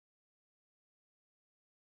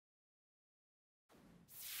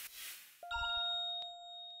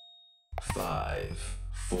5,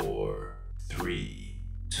 4, 3,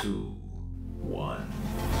 2, 1.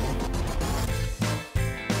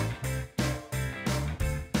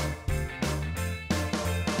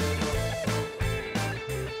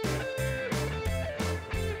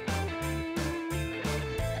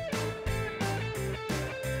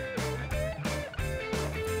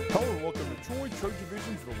 Hello and welcome to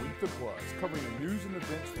TrojanVision's The Week That Was, covering the news and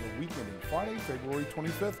events for the week ending Friday, February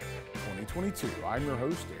 25th, 2022. I'm your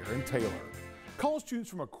host, Aaron Taylor. College students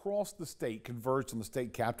from across the state converged on the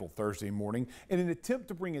state capitol Thursday morning in an attempt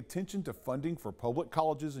to bring attention to funding for public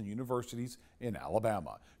colleges and universities in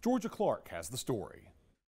Alabama. Georgia Clark has the story.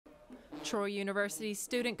 Troy University's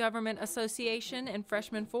Student Government Association and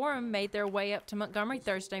Freshman Forum made their way up to Montgomery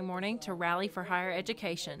Thursday morning to rally for higher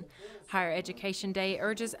education. Higher Education Day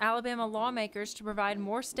urges Alabama lawmakers to provide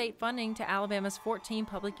more state funding to Alabama's 14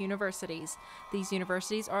 public universities. These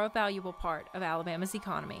universities are a valuable part of Alabama's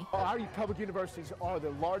economy. Our public universities are the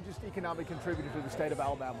largest economic contributor to the state of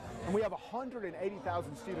Alabama, and we have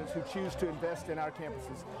 180,000 students who choose to invest in our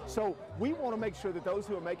campuses. So we want to make sure that those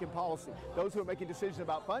who are making policy, those who are making decisions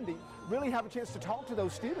about funding, really have a chance to talk to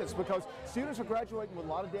those students, because students are graduating with a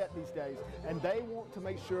lot of debt these days, and they want to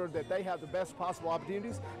make sure that they have the best possible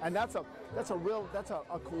opportunities. And that's a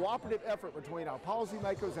cooperative effort between our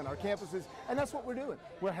policymakers and our campuses, and that's what we're doing.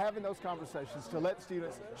 We're having those conversations to let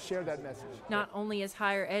students share that message. Not only is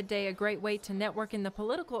Higher Ed Day a great way to network in the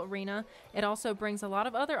political arena, it also brings a lot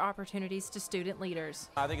of other opportunities to student leaders.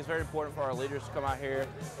 I think it's very important for our leaders to come out here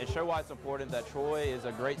and show why it's important that Troy is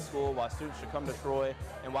a great school, why students should come to Troy,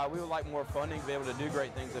 and why we would like more funding to be able to do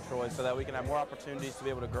great things at Troy, so that we can have more opportunities to be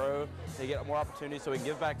able to grow, to get more opportunities so we can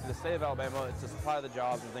give back to the state of Alabama to supply the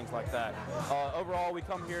jobs and things like that. Overall, we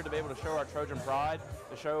come here to be able to show our Trojan pride,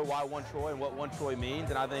 to show why One Troy and what One Troy means,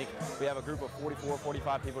 and I think we have a group of 44,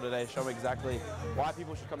 45 people today showing exactly why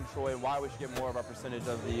people should come to Troy and why we should get more of our percentage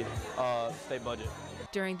of the state budget.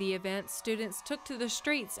 During the event, students took to the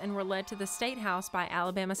streets and were led to the State House by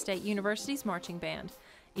Alabama State University's marching band.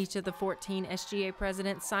 Each of the 14 SGA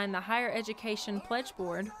presidents signed the Higher Education Pledge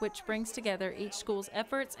Board, which brings together each school's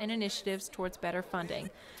efforts and initiatives towards better funding.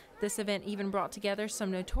 This event even brought together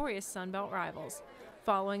some notorious Sunbelt rivals.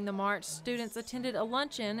 Following the march, students attended a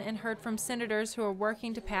luncheon and heard from senators who are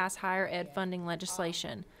working to pass higher ed funding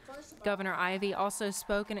legislation. Governor Ivey also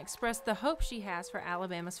spoke and expressed the hope she has for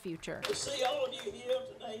Alabama's future. To see all of you here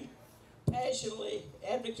today passionately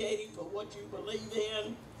advocating for what you believe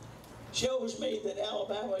in shows me that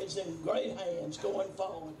Alabama is in great hands going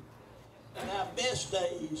forward, and our best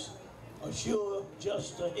days are sure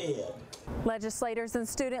just ahead. Legislators and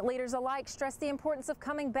student leaders alike stress the importance of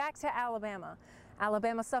coming back to Alabama.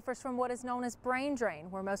 Alabama suffers from what is known as brain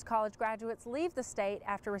drain, where most college graduates leave the state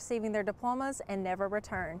after receiving their diplomas and never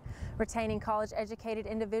return. Retaining college-educated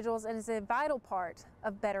individuals is a vital part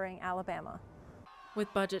of bettering Alabama.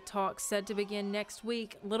 With budget talks set to begin next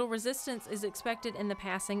week, little resistance is expected in the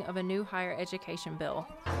passing of a new higher education bill.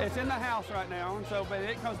 It's in the House right now, and so when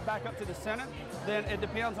it comes back up to the Senate, then it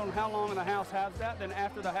depends on how long the House has that. Then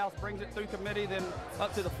after the House brings it through committee, then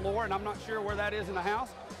up to the floor, and I'm not sure where that is in the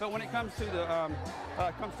House. But when it comes to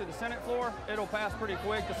the Senate floor, it'll pass pretty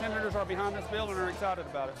quick. The senators are behind this bill and are excited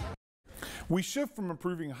about it. We shift from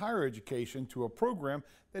improving higher education to a program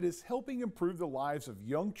that is helping improve the lives of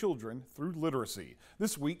young children through literacy.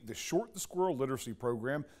 This week, the Short the Squirrel Literacy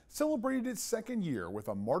Program celebrated its second year with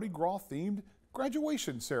a Mardi Gras-themed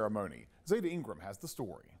graduation ceremony. Zeta Ingram has the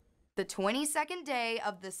story. The 22nd day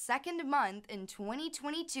of the second month in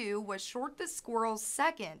 2022 was Short the Squirrel's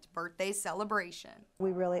second birthday celebration.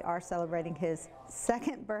 We really are celebrating his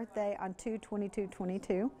second birthday on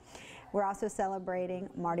 2/22/22. We're also celebrating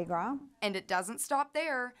Mardi Gras. And it doesn't stop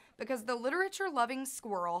there, because the literature-loving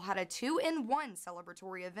squirrel had a 2-in-1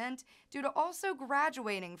 celebratory event due to also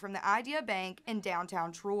graduating from the Idea Bank in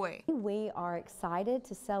downtown Troy. We are excited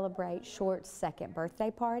to celebrate Short's second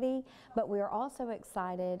birthday party, but we are also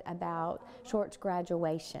excited about Short's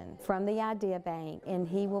graduation from the Idea Bank, and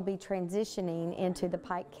he will be transitioning into the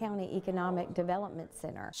Pike County Economic Development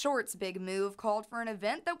Center. Short's big move called for an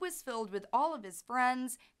event that was filled with all of his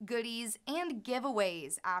friends, goodies, and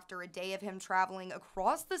giveaways after a day of him traveling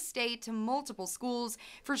across the state to multiple schools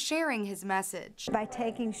for sharing his message. By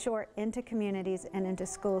taking Short into communities and into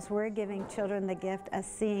schools, we're giving children the gift of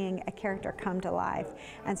seeing a character come to life.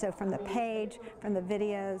 And so from the page, from the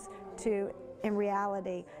videos, to in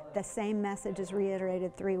reality, the same message is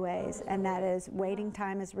reiterated 3 ways, and that is waiting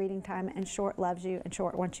time is reading time, and Short loves you, and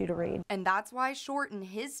Short wants you to read. And that's why Short and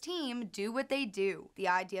his team do what they do. The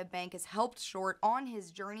Idea Bank has helped Short on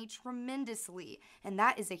his journey tremendously, and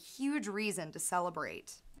that is a huge reason to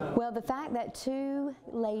celebrate. Well, the fact that 2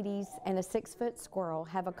 ladies and a 6-foot squirrel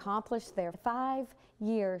have accomplished their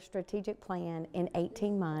 5-year strategic plan in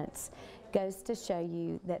 18 months goes to show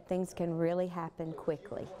you that things can really happen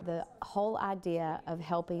quickly. The whole idea of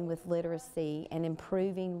helping with literacy and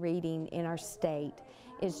improving reading in our state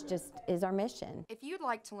is our mission. If you'd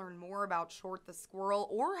like to learn more about Short the Squirrel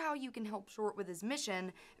or how you can help Short with his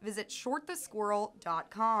mission, visit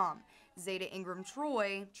shortthesquirrel.com. Zeta Ingram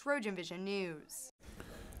Troy, TrojanVision News.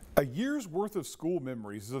 A year's worth of school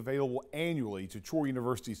memories is available annually to Troy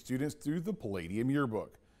University students through the Palladium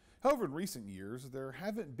Yearbook. However, in recent years, there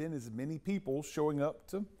haven't been as many people showing up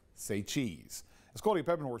to say cheese. As Claudia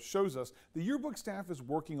Peppenhorst shows us, the yearbook staff is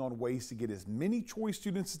working on ways to get as many Troy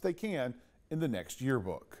students as they can in the next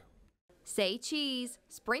yearbook. Say cheese.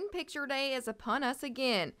 Spring Picture Day is upon us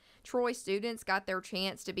again. Troy students got their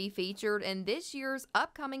chance to be featured in this year's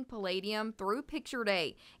upcoming Palladium through Picture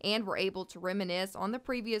Day and were able to reminisce on the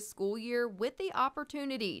previous school year with the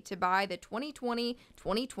opportunity to buy the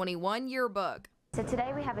 2020-2021 yearbook. So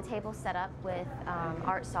today we have a table set up with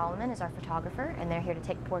Art Solomon as our photographer, and they're here to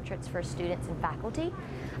take portraits for students and faculty.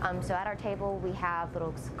 So at our table we have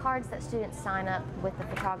little cards that students sign up with the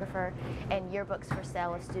photographer, and yearbooks for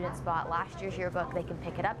sale. If students bought last year's yearbook, they can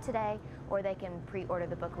pick it up today, or they can pre-order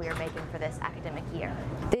the book we are making for this academic year.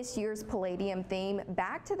 This year's Palladium theme,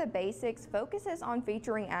 Back to the Basics, focuses on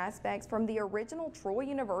featuring aspects from the original Troy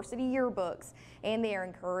University yearbooks, and they are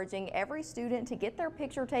encouraging every student to get their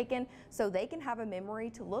picture taken so they can have a memory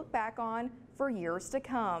to look back on for years to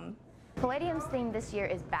come. Palladium's theme this year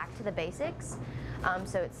is Back to the Basics.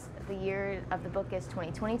 So it's the year of the book is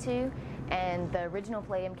 2022, and the original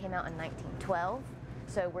Palladium came out in 1912.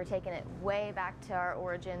 So we're taking it way back to our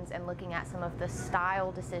origins and looking at some of the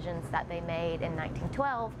style decisions that they made in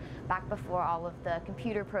 1912, back before all of the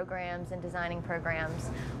computer programs and designing programs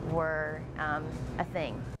were a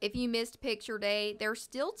thing. If you missed Picture Day, there's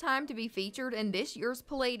still time to be featured in this year's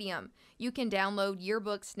Palladium. You can download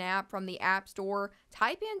Yearbook Snap from the App Store,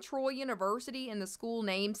 type in Troy University in the school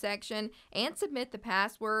name section, and submit the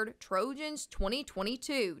password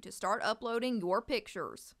Trojans2022 to start uploading your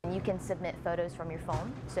pictures. You can submit photos from your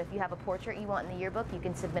phone. So if you have a portrait you want in the yearbook, you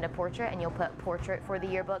can submit a portrait and you'll put portrait for the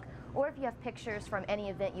yearbook. Or if you have pictures from any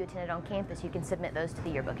event you attended on campus, you can submit those to the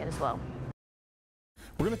yearbook as well.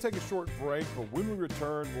 We're going to take a short break, but when we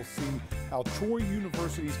return, we'll see how Troy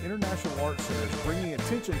University's International Art Center is bringing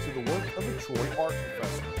attention to the work of a Troy art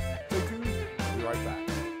professor. Stay tuned. We'll be right back.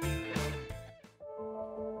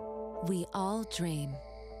 We all dream,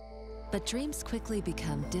 but dreams quickly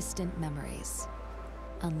become distant memories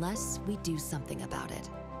unless we do something about it.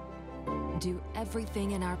 Do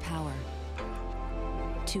everything in our power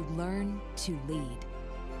to learn to lead.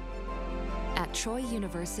 At Troy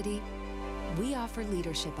University, we offer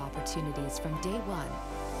leadership opportunities from day one.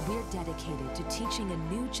 We're dedicated to teaching a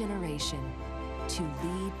new generation to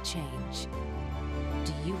lead change.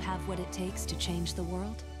 Do you have what it takes to change the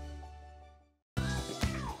world?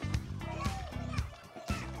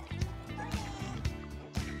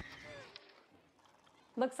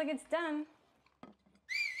 Looks like it's done.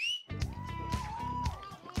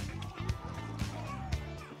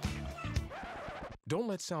 Don't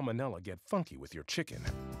let salmonella get funky with your chicken.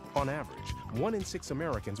 On average, 1 in 6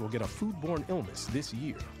 Americans will get a foodborne illness this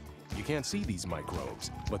year. You can't see these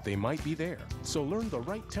microbes, but they might be there. So learn the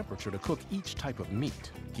right temperature to cook each type of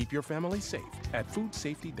meat. Keep your family safe at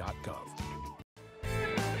foodsafety.gov.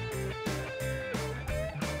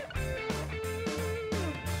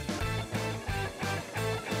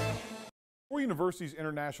 Troy University's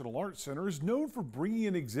International Art Center is known for bringing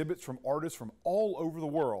in exhibits from artists from all over the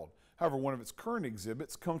world. However, one of its current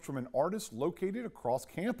exhibits comes from an artist located across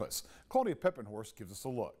campus. Claudia Peppenhorst gives us a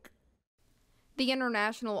look. The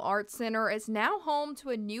International Art Center is now home to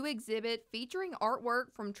a new exhibit featuring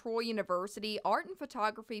artwork from Troy University art and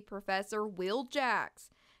photography professor Will Jacks.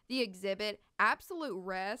 The exhibit, Absolute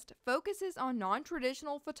Rest, focuses on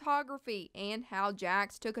non-traditional photography and how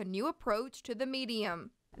Jacks took a new approach to the medium.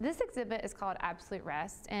 This exhibit is called Absolute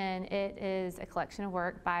Rest, and it is a collection of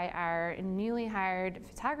work by our newly hired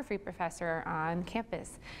photography professor on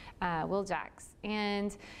campus, Will Jacks.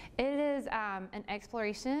 And it is an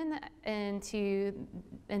exploration into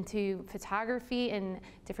photography and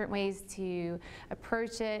different ways to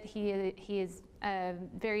approach it. He is a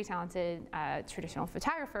very talented traditional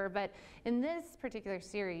photographer, but in this particular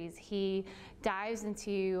series, he dives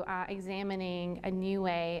into examining a new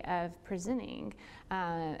way of presenting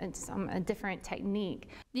and a different technique.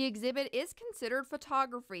 The exhibit is considered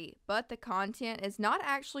photography, but the content is not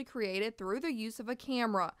actually created through the use of a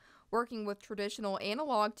camera. Working with traditional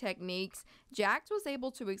analog techniques, Jax was able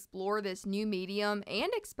to explore this new medium and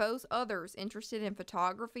expose others interested in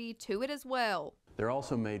photography to it as well. They're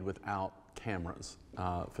also made without cameras.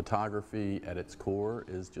 Photography at its core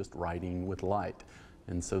is just writing with light.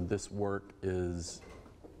 And so this work is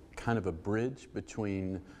kind of a bridge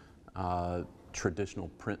between traditional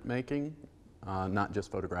printmaking, not just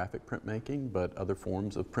photographic printmaking, but other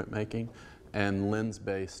forms of printmaking, and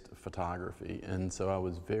lens-based photography. And so I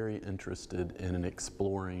was very interested in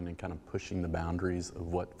exploring and kind of pushing the boundaries of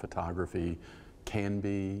what photography can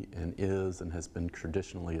be and is and has been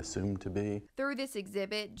traditionally assumed to be. Through this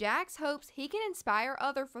exhibit, Jax hopes he can inspire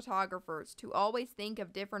other photographers to always think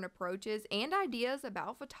of different approaches and ideas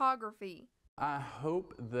about photography. I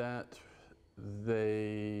hope that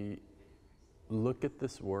they look at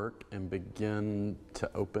this work and begin to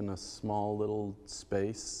open a small little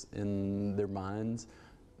space in their minds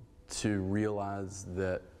to realize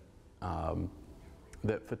that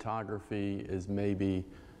that photography is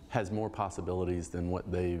has more possibilities than what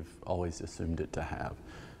they've always assumed it to have.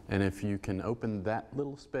 And if you can open that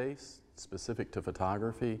little space specific to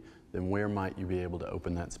photography, then where might you be able to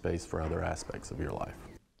open that space for other aspects of your life?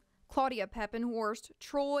 Claudia Peppenhorst,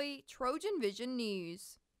 Troy, TrojanVision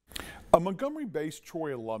News. A Montgomery-based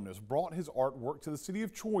Troy alumnus brought his artwork to the city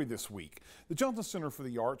of Troy this week. The Johnson Center for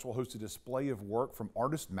the Arts will host a display of work from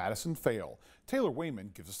artist Madison Fail. Taylor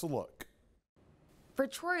Wayman gives us a look. For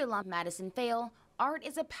Troy alum Madison Fail, art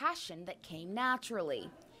is a passion that came naturally.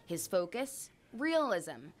 His focus,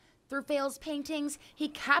 realism. Through Fail's paintings, he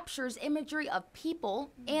captures imagery of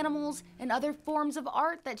people, animals, and other forms of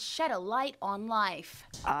art that shed a light on life.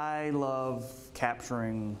 I love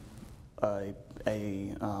capturing a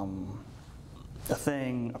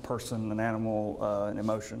thing, a person, an animal, an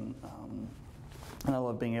emotion, and I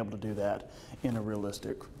love being able to do that in a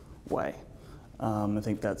realistic way. I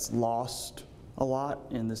think that's lost a lot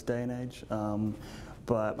in this day and age,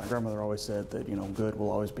 but my grandmother always said that, you know, good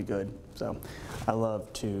will always be good. So I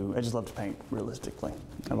just love to paint realistically.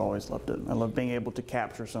 I've always loved it. I love being able to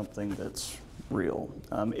capture something that's real,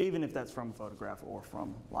 even if that's from a photograph or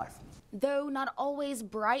from life. Though not always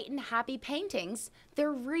bright and happy paintings,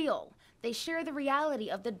 they're real. They share the reality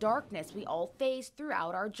of the darkness we all face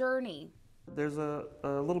throughout our journey. There's a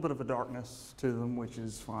little bit of a darkness to them, which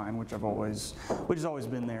is fine, which has always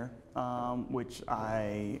been there, which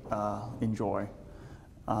I enjoy.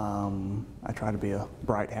 I try to be a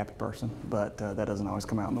bright, happy person, but that doesn't always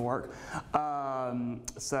come out in the work.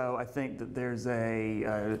 So I think that there's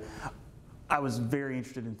I was very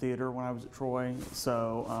interested in theater when I was at Troy,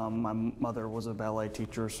 so my mother was a ballet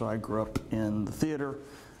teacher, so I grew up in the theater,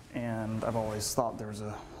 and I've always thought there's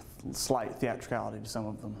a slight theatricality to some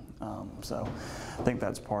of them, so I think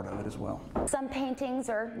that's part of it as well. Some paintings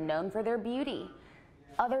are known for their beauty.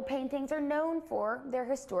 Other paintings are known for their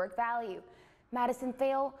historic value. Madison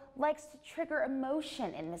Fail likes to trigger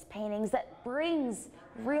emotion in his paintings that brings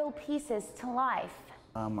real pieces to life.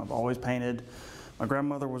 I've always painted. My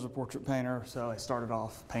grandmother was a portrait painter, so I started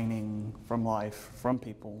off painting from life, from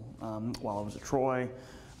people. While I was at Troy,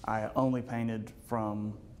 I only painted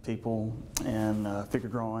from people and figure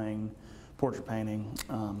drawing, portrait painting.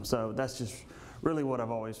 So that's just really what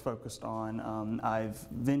I've always focused on. I've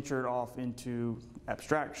ventured off into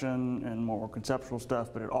abstraction and more conceptual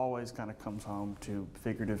stuff, but it always kind of comes home to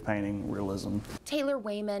figurative painting, realism. Taylor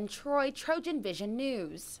Wayman, Troy, TrojanVision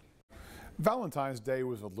News. Valentine's Day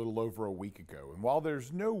was a little over a week ago, and while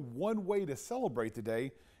there's no one way to celebrate the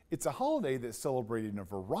day, it's a holiday that's celebrated in a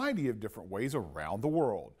variety of different ways around the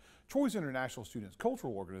world. Troy's International Students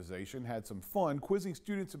Cultural Organization had some fun quizzing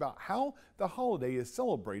students about how the holiday is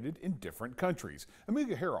celebrated in different countries.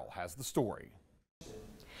 Amelia Harrell has the story.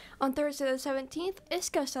 On Thursday the 17th,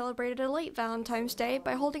 ISCA celebrated a late Valentine's Day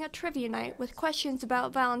by holding a trivia night with questions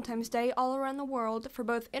about Valentine's Day all around the world for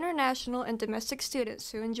both international and domestic students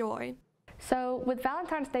to enjoy. So with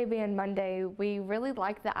Valentine's Day being Monday, we really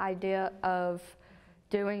like the idea of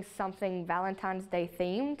doing something Valentine's Day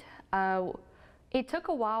themed. It took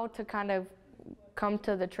a while to kind of come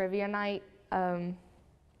to the trivia night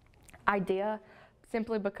idea,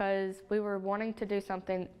 simply because we were wanting to do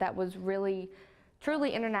something that was really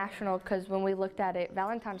truly international, because when we looked at it,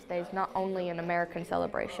 Valentine's Day is not only an American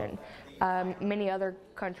celebration. Many other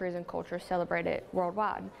countries and cultures celebrate it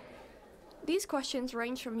worldwide. These questions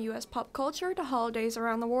range from U.S. pop culture to holidays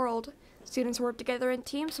around the world. Students work together in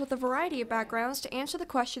teams with a variety of backgrounds to answer the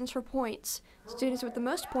questions for points. Students with the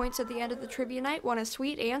most points at the end of the trivia night won a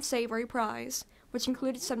sweet and savory prize, which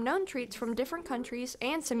included some known treats from different countries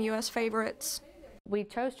and some U.S. favorites. We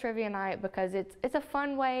chose trivia night because it's a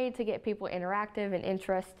fun way to get people interactive and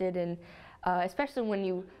interested, and especially when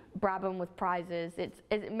you bribe them with prizes,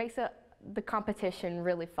 it makes the competition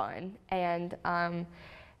really fun. And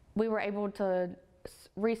we were able to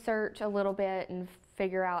research a little bit and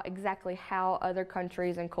figure out exactly how other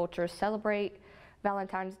countries and cultures celebrate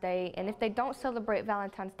Valentine's Day, and if they don't celebrate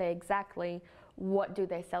Valentine's Day exactly, what do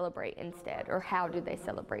they celebrate instead, or how do they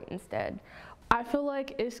celebrate instead? I feel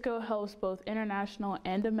like ISCO helps both international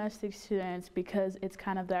and domestic students because it's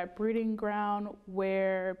kind of that breeding ground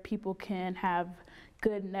where people can have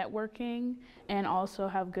good networking and also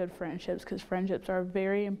have good friendships, because friendships are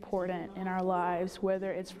very important in our lives,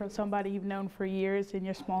 whether it's from somebody you've known for years in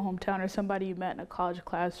your small hometown or somebody you met in a college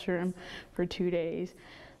classroom for 2 days.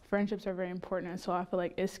 Friendships are very important, and so I feel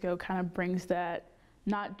like ISCO kind of brings that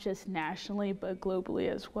not just nationally but globally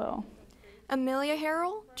as well. Amelia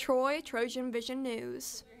Harrell, Troy, TrojanVision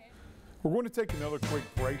News. We're going to take another quick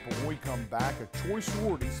break, but when we come back, a Troy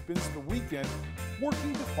sorority spends the weekend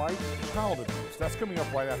working to fight child abuse. That's coming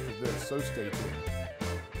up right after this, so stay tuned.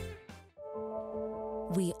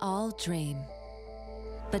 We all dream,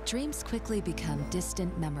 but dreams quickly become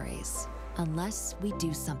distant memories unless we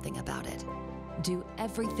do something about it. Do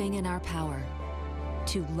everything in our power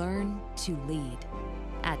to learn to lead.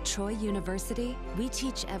 At Troy University, we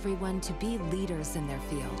teach everyone to be leaders in their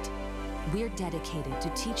field. We're dedicated to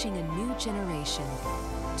teaching a new generation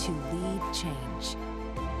to lead change.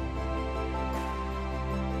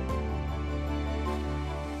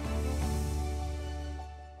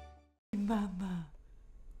 Mama.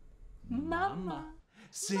 Mama.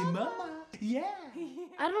 Say mama. Yeah.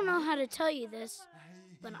 I don't know how to tell you this,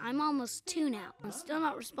 but I'm almost 2 now and still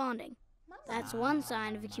not responding. That's one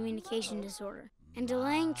sign of a communication disorder, and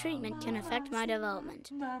delaying treatment can affect my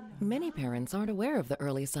development. Many parents aren't aware of the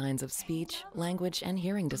early signs of speech, language, and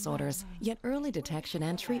hearing disorders, yet early detection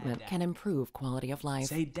and treatment can improve quality of life.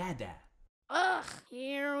 Say dada. Ugh,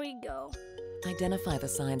 here we go. Identify the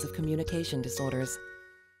signs of communication disorders.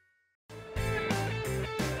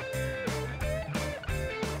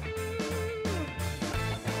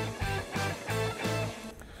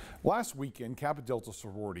 Last weekend, Kappa Delta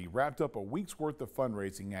sorority wrapped up a week's worth of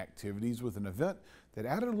fundraising activities with an event that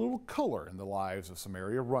added a little color in the lives of some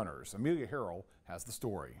area runners. Amelia Harrell has the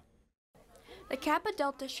story. The Kappa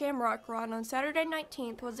Delta Shamrock Run on Saturday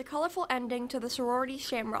 19th was a colorful ending to the sorority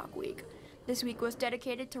Shamrock Week. This week was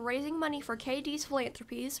dedicated to raising money for KD's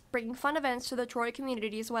philanthropies, bringing fun events to the Troy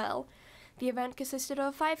community as well. The event consisted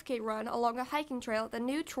of a 5K run along a hiking trail at the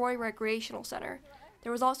new Troy Recreational Center.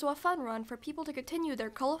 There was also a fun run for people to continue their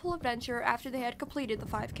colorful adventure after they had completed the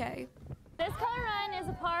 5K. This color run is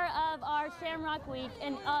a part of our Shamrock Week,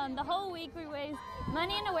 and the whole week we raise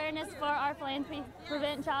money and awareness for our philanthropy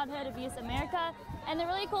Prevent Childhood Abuse America. And the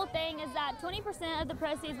really cool thing is that 20% of the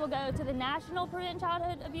proceeds will go to the National Prevent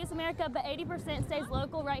Childhood Abuse America, but 80% stays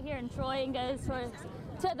local right here in Troy and goes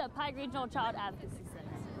to the Pike Regional Child Advocacy Center.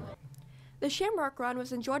 The Shamrock Run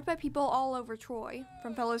was enjoyed by people all over Troy,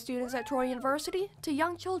 from fellow students at Troy University to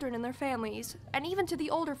young children and their families, and even to the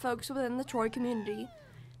older folks within the Troy community.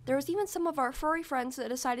 There was even some of our furry friends that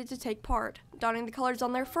decided to take part, donning the colors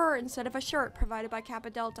on their fur instead of a shirt provided by Kappa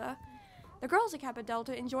Delta. The girls at Kappa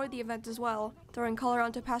Delta enjoyed the event as well, throwing color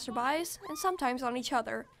onto passerbys and sometimes on each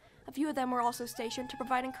other. A few of them were also stationed to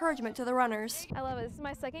provide encouragement to the runners. I love it. This is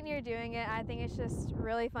my second year doing it. I think it's just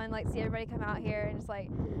really fun, see everybody come out here and just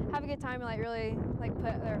have a good time and really put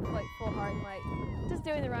their full heart and just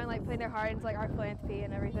doing the run, putting their heart into our philanthropy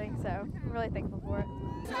and everything. So I'm really thankful for it.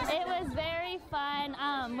 It was very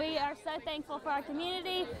fun. We are so thankful for our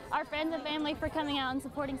community, our friends and family for coming out and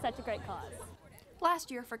supporting such a great cause.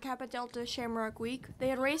 Last year for Kappa Delta Shamrock Week, they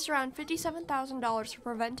had raised around $57,000 for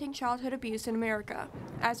preventing childhood abuse in America.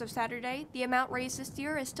 As of Saturday, the amount raised this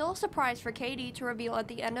year is still a surprise for KD to reveal at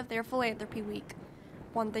the end of their philanthropy week.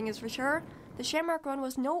 One thing is for sure, the Shamrock Run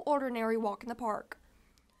was no ordinary walk in the park.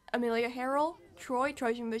 Amelia Harrell, Troy,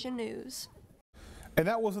 TrojanVision News. And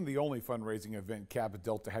that wasn't the only fundraising event Kappa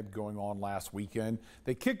Delta had going on last weekend.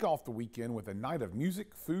 They kick off the weekend with a night of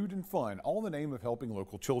music, food, and fun, all in the name of helping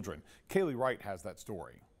local children. Kaylee Wright has that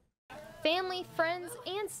story. Family, friends,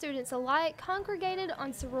 and students alike congregated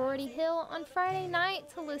on Sorority Hill on Friday night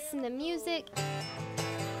to listen to music,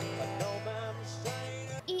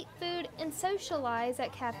 eat food, and socialize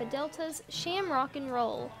at Kappa Delta's Shamrock and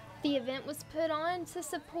Roll. The event was put on to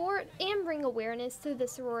support and bring awareness to the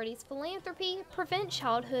sorority's philanthropy, Prevent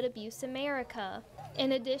Childhood Abuse America.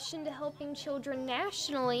 In addition to helping children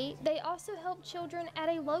nationally, they also help children at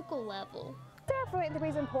a local level. Our philanthropy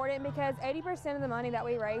is important because 80% of the money that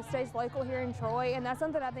we raise stays local here in Troy, and that's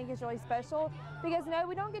something I think is really special because no,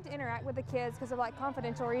 we don't get to interact with the kids because of like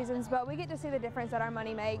confidential reasons, but we get to see the difference that our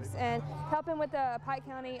money makes, and helping with the Pike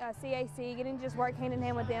County CAC, getting to just work hand in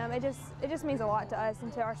hand with them, it just means a lot to us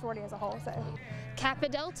and to our sorority as a whole. So Kappa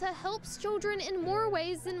Delta helps children in more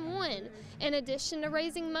ways than one. In addition to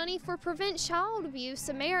raising money for Prevent Child Abuse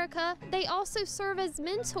America, they also serve as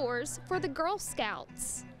mentors for the Girl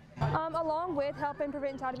Scouts. Along with helping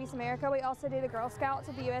Prevent Child Abuse America, we also do the Girl Scouts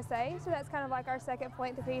of the USA, so that's kind of like our second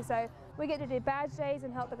philanthropy. So we get to do badge days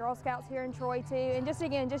and help the Girl Scouts here in Troy too, and just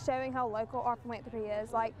showing how local our philanthropy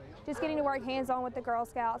is. Like just getting to work hands-on with the Girl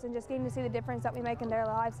Scouts and just getting to see the difference that we make in their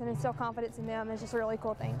lives and instill confidence in them is just a really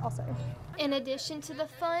cool thing also. In addition to the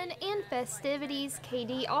fun and festivities,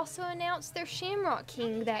 KD also announced their Shamrock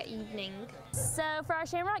King that evening. So for our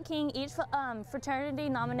Shamrock King, each fraternity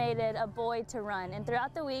nominated a boy to run, and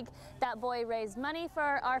throughout the week that boy raised money for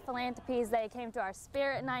our philanthropies. They came to our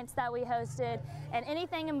spirit nights that we hosted, and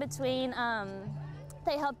anything in between.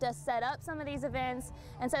 They helped us set up some of these events,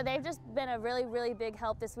 and so they've just been a really, really big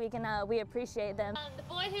help this week, and we appreciate them. The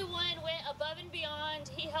boy who won went above and beyond.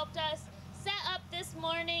 He helped us set up this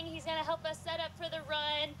morning. He's going to help us set up for the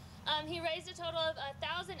run. He raised a total of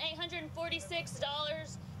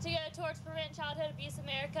 $1,846 to go towards Prevent Childhood Abuse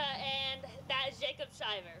America, and that is Jacob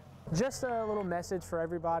Shiver. Just a little message for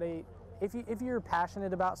everybody. If you're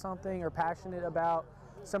passionate about something or passionate about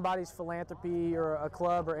somebody's philanthropy or a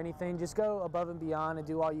club or anything, just go above and beyond and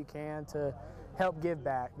do all you can to help give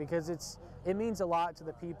back, because it means a lot to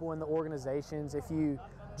the people and the organizations if you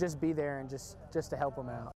just be there and just to help them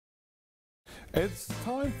out. It's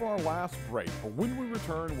time for our last break, but when we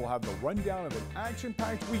return, we'll have the rundown of an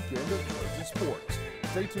action-packed weekend of Trojan sports.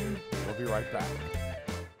 Stay tuned, we'll be right back.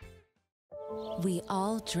 We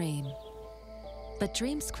all dream, but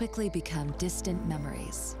dreams quickly become distant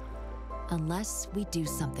memories unless we do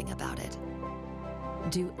something about it.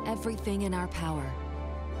 Do everything in our power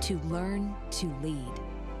to learn to lead.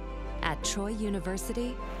 At Troy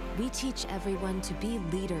University, we teach everyone to be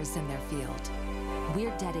leaders in their field.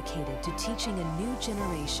 We're dedicated to teaching a new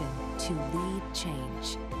generation to lead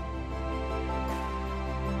change.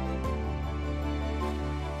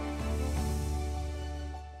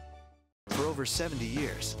 For over 70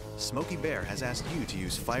 years, Smokey Bear has asked you to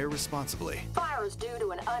use fire responsibly. Fire is due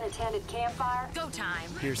to an unattended campfire. Go time.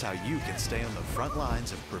 Here's how you can stay on the front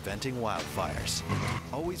lines of preventing wildfires.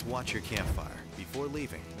 Always watch your campfire. Before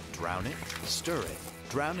leaving, drown it, stir it,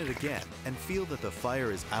 drown it again, and feel that the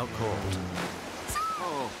fire is out cold.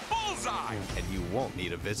 Oh, bullseye! And you won't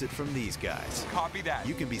need a visit from these guys. Copy that.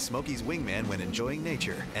 You can be Smokey's wingman when enjoying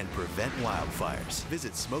nature and prevent wildfires.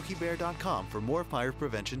 Visit SmokeyBear.com for more fire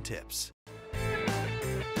prevention tips.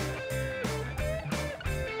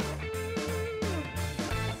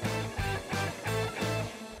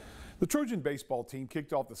 The Trojan baseball team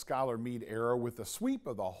kicked off the Skylar Meade era with the sweep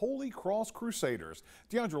of the Holy Cross Crusaders.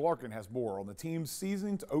 DeAndre Larkin has more on the team's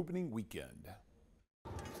season's opening weekend.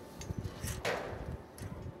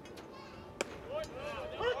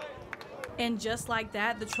 And just like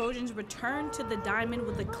that, the Trojans returned to the diamond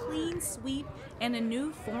with a clean sweep and a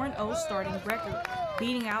new 4-0 starting record,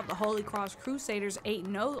 beating out the Holy Cross Crusaders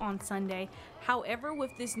 8-0 on Sunday. However,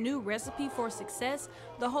 with this new recipe for success,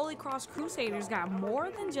 the Holy Cross Crusaders got more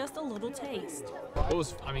than just a little taste. It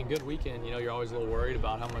was, good weekend. You're always a little worried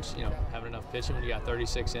about how much, having enough pitching when you got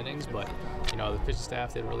 36 innings, but, the pitching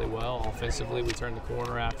staff did really well. Offensively, we turned the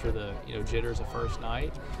corner after the, jitters of first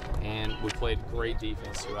night, and we played great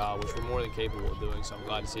defense throughout, which we're more than capable of doing, so I'm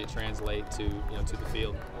glad to see it translate to, to the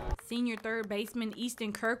field. Senior third baseman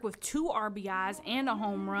Easton Kirk, with 2 RBIs and a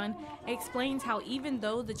home run, explains how even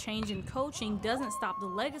though the change in coaching doesn't stop the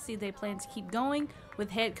legacy they plan to keep going with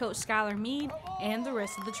head coach Skylar Meade and the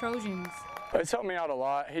rest of the Trojans. It's helped me out a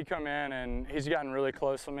lot. He come in and he's gotten really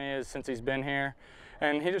close with me since he's been here,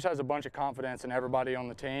 and he just has a bunch of confidence in everybody on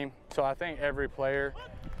the team. So I think every player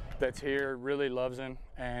that's here really loves him,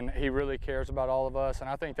 and he really cares about all of us, and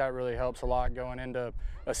I think that really helps a lot going into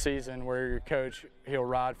a season where your coach, he'll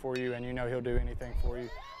ride for you and he'll do anything for you.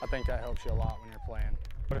 I think that helps you a lot when you're playing.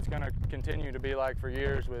 But it's going to continue to be like for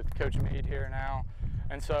years with Coach Meade here now,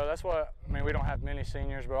 and so that's what, we don't have many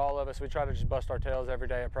seniors, but all of us, we try to just bust our tails every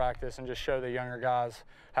day at practice and just show the younger guys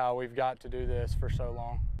how we've got to do this for so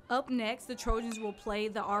long. Up next, the Trojans will play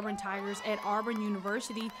the Auburn Tigers at Auburn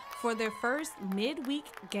University for their first midweek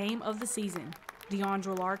game of the season.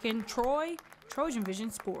 Deandra Larkin, Troy,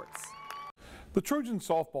 TrojanVision Sports. The Trojan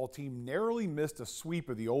softball team narrowly missed a sweep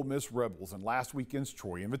of the Ole Miss Rebels in last weekend's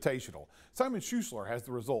Troy Invitational. Simon Schussler has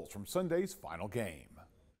the results from Sunday's final game.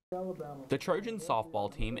 The Trojan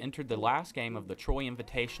softball team entered the last game of the Troy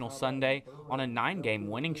Invitational Sunday on a 9-game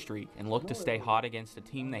winning streak and looked to stay hot against a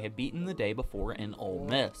team they had beaten the day before in Ole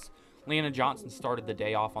Miss. Leanna Johnson started the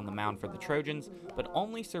day off on the mound for the Trojans, but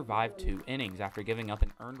only survived 2 innings after giving up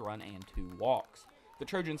an earned run and 2 walks. The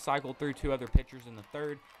Trojans cycled through 2 other pitchers in the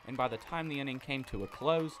third, and by the time the inning came to a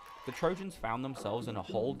close, the Trojans found themselves in a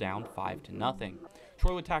hole down 5-0.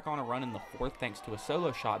 Troy would tack on a run in the 4th thanks to a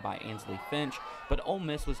solo shot by Ansley Finch, but Ole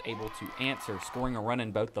Miss was able to answer, scoring a run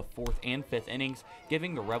in both the 4th and 5th innings,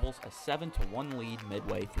 giving the Rebels a 7-1 lead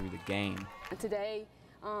midway through the game. Today,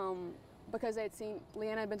 because they had seen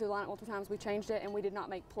Leanna had been through the lineup multiple times, we changed it and we did not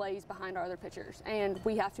make plays behind our other pitchers, and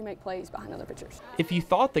we have to make plays behind other pitchers. If you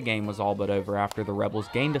thought the game was all but over after the Rebels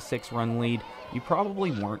gained a 6-run lead, you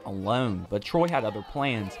probably weren't alone, but Troy had other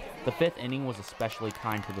plans. The 5th inning was especially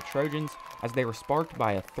kind to the Trojans as they were sparked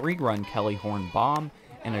by a 3-run Kelly Horn bomb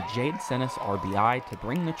and a Jade Sennis RBI to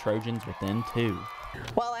bring the Trojans within 2.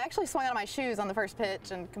 Well, I actually swung out of my shoes on the first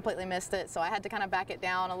pitch and completely missed it, so I had to kind of back it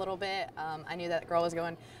down a little bit. I knew that girl was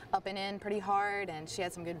going up and in pretty hard, and she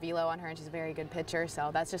had some good velo on her, and she's a very good pitcher, so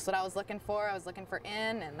that's just what I was looking for. I was looking for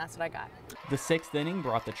in, and that's what I got. The 6th inning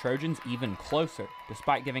brought the Trojans even closer.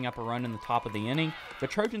 Despite giving up a run in the top of the inning, the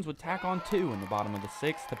Trojans would tack on 2 in the bottom of the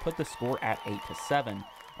 6th to put the score at 8-7.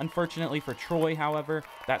 Unfortunately for Troy, however,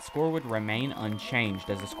 that score would remain unchanged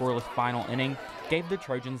as the scoreless final inning gave the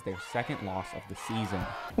Trojans their 2nd loss of the season.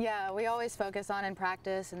 Yeah, we always focus on in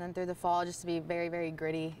practice and then through the fall just to be very, very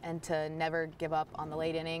gritty and to never give up on the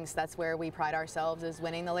late innings. That's where we pride ourselves, is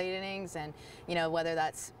winning the late innings, and you know, whether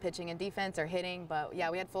that's pitching and defense or hitting. But yeah,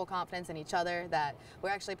 we had full confidence in each other that we're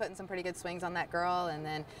actually putting some pretty good swings on that girl, and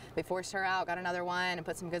then we forced her out, got another one, and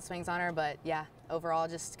put some good swings on her. But yeah, overall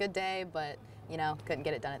just a good day, but you know, couldn't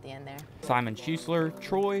get it done at the end there. Simon Schussler,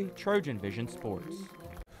 Troy, TrojanVision Sports.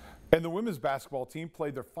 And the women's basketball team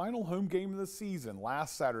played their final home game of the season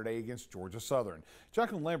last Saturday against Georgia Southern.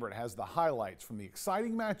 Jacqueline Lambert has the highlights from the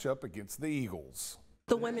exciting matchup against the Eagles.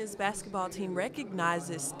 The women's basketball team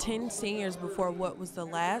recognizes 10 seniors before what was the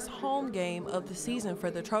last home game of the season for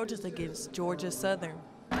the Trojans against Georgia Southern.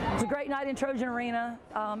 It's a great night in Trojan Arena.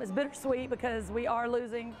 It's bittersweet because we are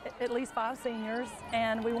losing at least 5 seniors,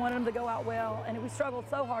 and we wanted them to go out well, and we struggled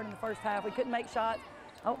so hard in the first half. We couldn't make shots.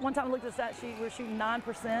 One time I looked at the stat sheet, we were shooting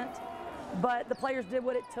 9%, but the players did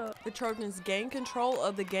what it took. The Trojans gained control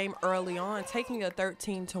of the game early on, taking a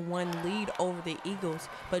 13-1 lead over the Eagles,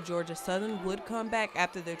 but Georgia Southern would come back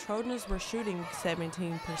after the Trojans were shooting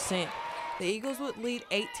 17%. The Eagles would lead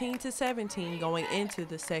 18-17 going into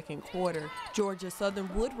the 2nd quarter. Georgia Southern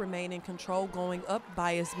would remain in control, going up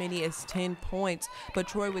by as many as 10 points, but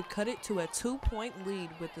Troy would cut it to a 2-point lead,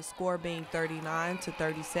 with the score being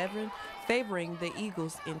 39-37, favoring the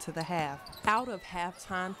Eagles into the half. Out of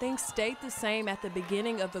halftime, things stayed the same at the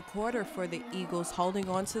beginning of the quarter for the Eagles, holding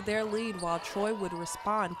on to their lead while Troy would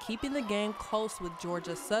respond, keeping the game close with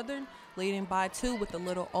Georgia Southern leading by 2 with a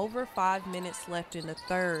little over 5 minutes left in the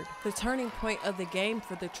 3rd. The turning point of the game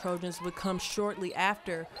for the Trojans would come shortly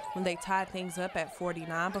after when they tied things up at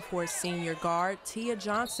 49 before senior guard Tia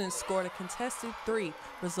Johnson scored a contested 3,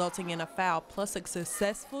 resulting in a foul plus a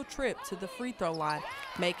successful trip to the free throw line,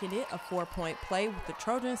 making it a 4-point play with the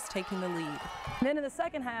Trojans taking the lead. And then in the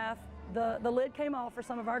second half, the lid came off for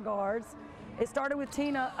some of our guards. It started with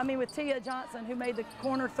Tia Johnson, who made the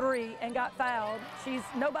corner 3 and got fouled.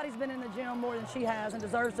 Nobody's been in the gym more than she has and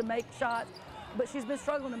deserves to make shots, but she's been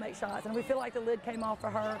struggling to make shots, and we feel like the lid came off for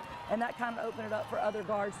her, and that kind of opened it up for other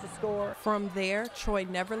guards to score. From there, Troy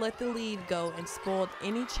never let the lead go and spoiled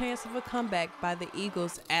any chance of a comeback by the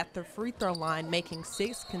Eagles at the free throw line, making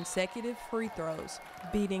 6 consecutive free throws,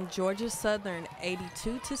 beating Georgia Southern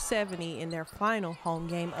 82-70 in their final home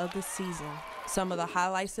game of the season. Some of the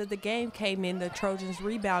highlights of the game came in the Trojans'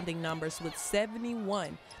 rebounding numbers with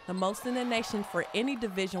 71, the most in the nation for any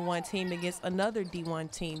Division I team against another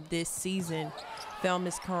D1 team this season.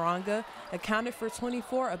 Felmis Karanga accounted for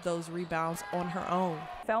 24 of those rebounds on her own.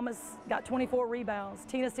 Felmis got 24 rebounds.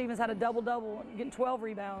 Tina Stevens had a double-double, getting 12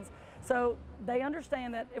 rebounds. So they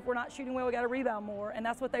understand that if we're not shooting well, we got to rebound more, and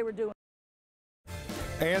that's what they were doing.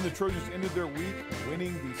 And the Trojans ended their week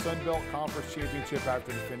winning the Sun Belt Conference Championship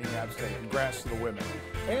after defending App State. Congrats to the women.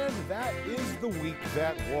 And that is the week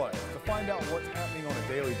that was. To find out what's happening on a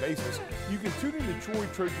daily basis, you can tune in to Troy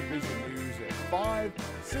TrojanVision News at 5,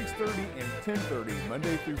 6:30, and 10:30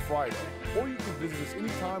 Monday through Friday. Or you can visit us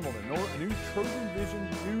anytime on the new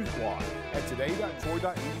TrojanVision news blog at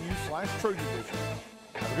today.troy.edu/TrojanVision.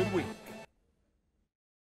 Have a good week.